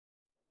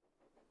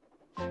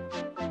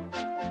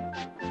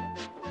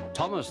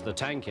Thomas the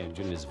Tank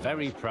Engine is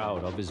very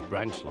proud of his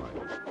branch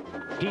line.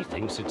 He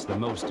thinks it's the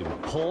most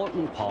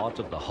important part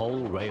of the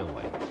whole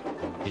railway.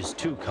 His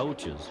two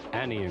coaches,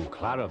 Annie and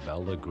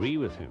Clarabelle, agree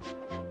with him.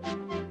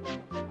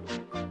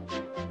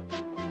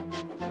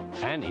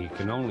 Annie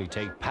can only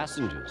take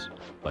passengers,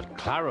 but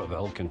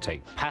Clarabelle can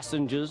take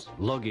passengers,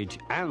 luggage,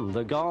 and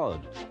the guard.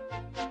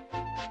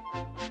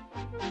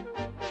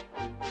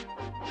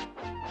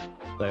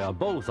 They are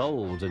both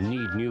old and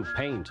need new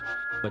paint,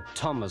 but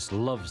Thomas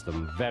loves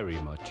them very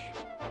much.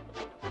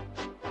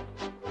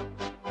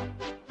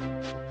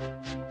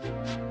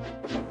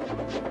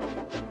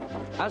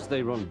 As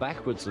they run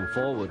backwards and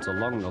forwards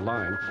along the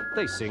line,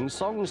 they sing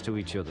songs to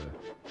each other.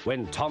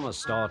 When Thomas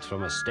starts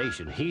from a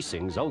station, he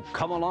sings, "Oh,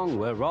 come along,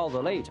 we're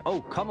rather late.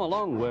 Oh, come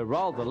along, we're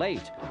rather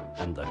late."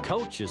 And the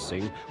coaches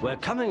sing, "We're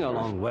coming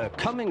along, we're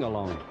coming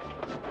along."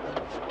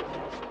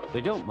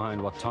 They don't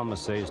mind what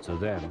Thomas says to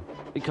them,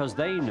 because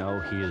they know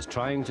he is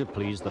trying to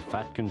please the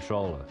Fat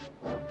Controller.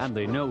 And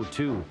they know,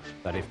 too,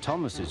 that if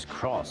Thomas is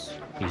cross,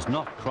 he's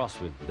not cross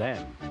with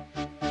them.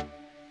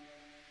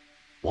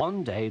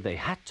 One day they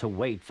had to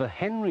wait for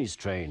Henry's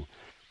train,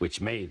 which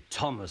made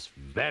Thomas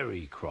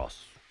very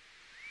cross.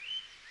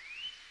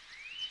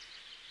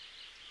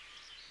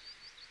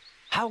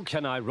 How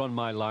can I run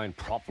my line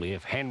properly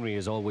if Henry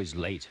is always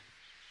late?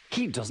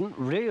 He doesn't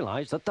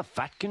realize that the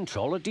Fat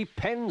Controller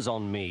depends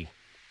on me.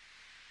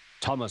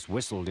 Thomas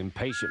whistled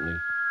impatiently.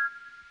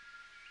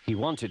 He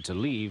wanted to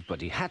leave,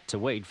 but he had to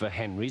wait for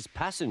Henry's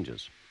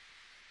passengers.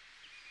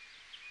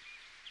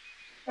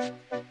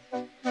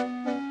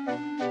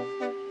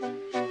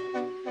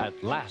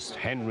 At last,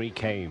 Henry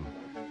came.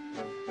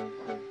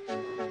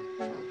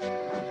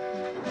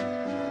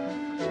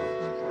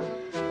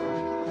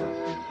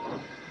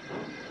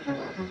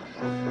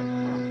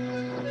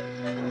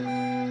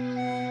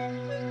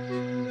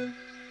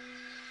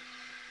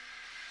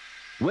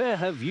 "Where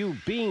have you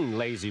been,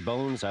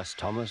 lazybones?" asked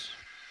Thomas.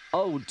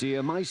 "Oh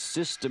dear, my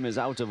system is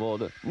out of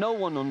order. No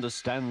one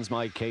understands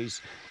my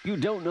case. You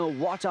don't know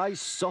what I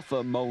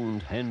suffer,"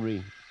 moaned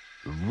Henry.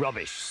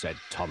 "Rubbish," said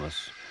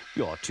Thomas.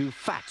 "You're too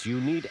fat. You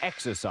need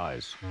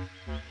exercise."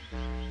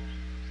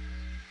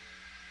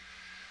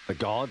 The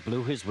guard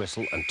blew his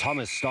whistle, and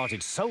Thomas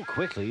started so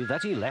quickly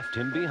that he left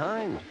him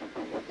behind.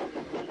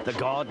 The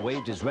guard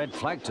waved his red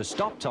flag to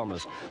stop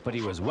Thomas, but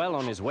he was well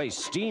on his way,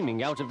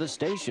 steaming out of the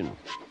station.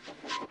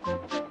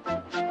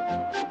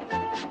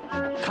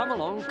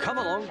 Come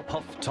along,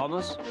 puffed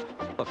Thomas.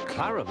 But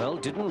Clarabelle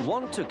didn't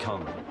want to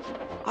come.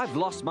 "I've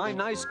lost my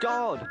nice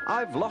guard.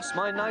 I've lost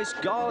my nice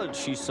guard,"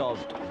 she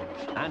sobbed.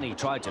 Annie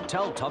tried to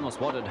tell Thomas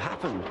what had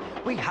happened.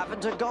 "We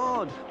haven't a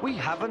guard. We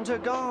haven't a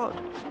guard."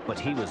 But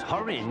he was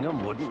hurrying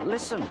and wouldn't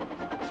listen.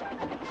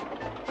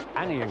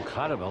 Annie and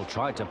Clarabelle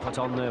tried to put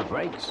on their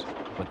brakes,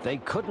 but they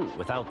couldn't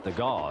without the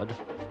guard.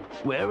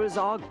 "Where is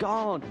our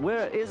guard?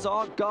 Where is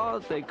our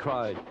guard?" they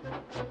cried.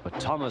 But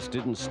Thomas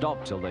didn't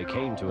stop till they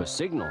came to a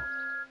signal.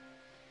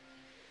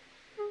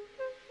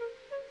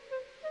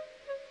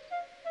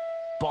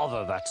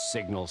 "Bother that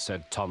signal,"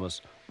 said Thomas.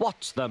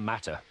 "What's the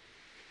matter?"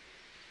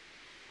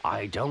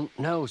 "I don't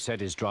know," said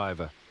his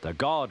driver. "The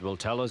guard will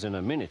tell us in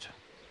a minute."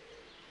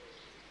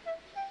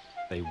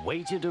 They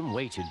waited and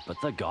waited, but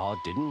the guard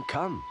didn't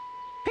come.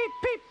 "Peep,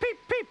 peep, peep,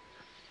 peep."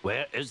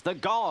 "Where is the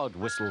guard?"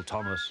 whistled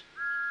Thomas.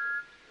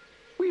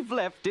 "We've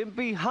left him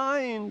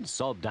behind,"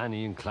 sobbed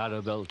Annie and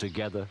Clarabelle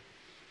together.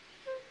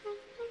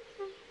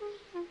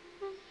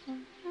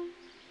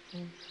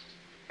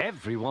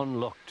 Everyone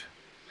looked,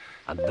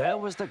 and there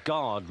was the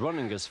guard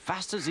running as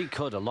fast as he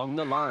could along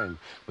the line,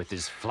 with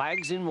his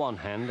flags in one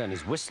hand and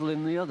his whistle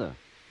in the other.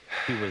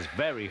 He was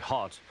very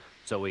hot,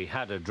 so he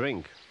had a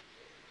drink,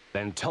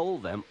 then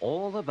told them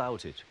all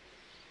about it.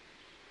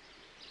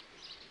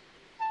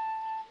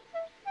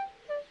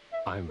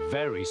 "I'm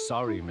very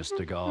sorry,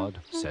 Mr. Guard,"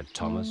 said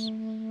Thomas.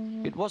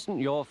 "It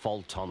wasn't your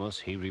fault, Thomas,"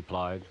 he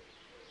replied.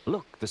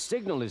 "Look, the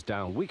signal is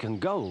down. We can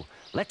go.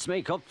 Let's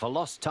make up for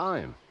lost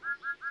time."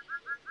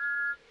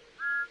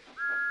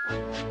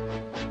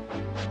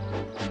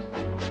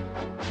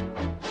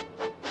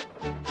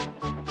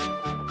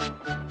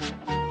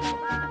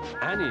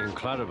 Annie and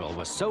Clarabelle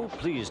were so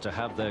pleased to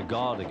have their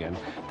guard again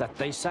that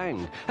they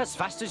sang, "As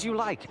fast as you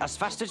like, as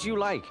fast as you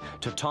like,"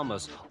 to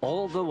Thomas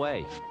all the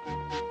way.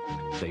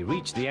 They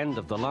reached the end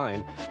of the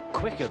line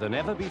quicker than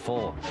ever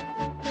before.